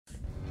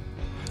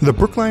The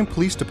Brookline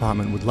Police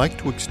Department would like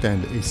to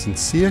extend a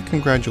sincere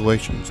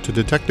congratulations to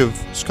Detective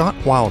Scott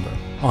Wilder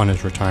on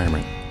his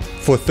retirement.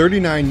 For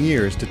 39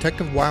 years,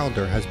 Detective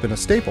Wilder has been a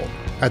staple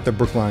at the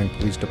Brookline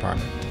Police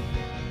Department.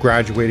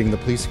 Graduating the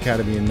police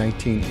academy in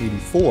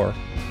 1984,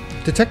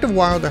 Detective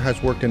Wilder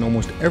has worked in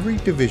almost every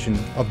division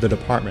of the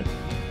department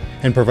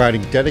and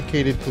providing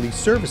dedicated police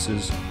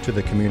services to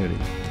the community.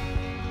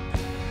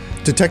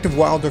 Detective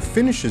Wilder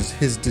finishes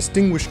his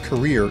distinguished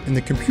career in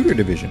the computer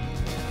division,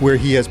 where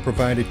he has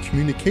provided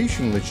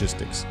communication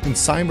logistics and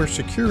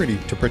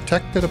cybersecurity to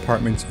protect the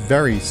department's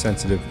very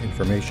sensitive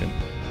information.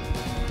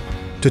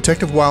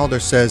 Detective Wilder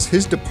says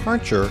his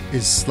departure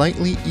is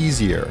slightly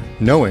easier,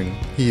 knowing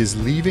he is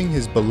leaving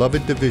his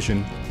beloved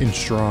division in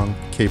strong,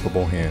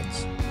 capable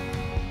hands.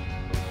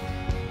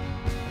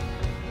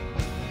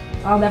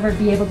 I'll never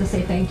be able to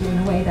say thank you in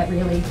a way that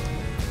really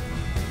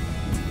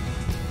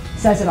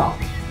says it all.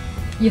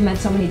 You've meant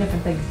so many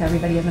different things to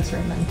everybody in this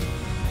room.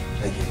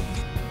 Thank you.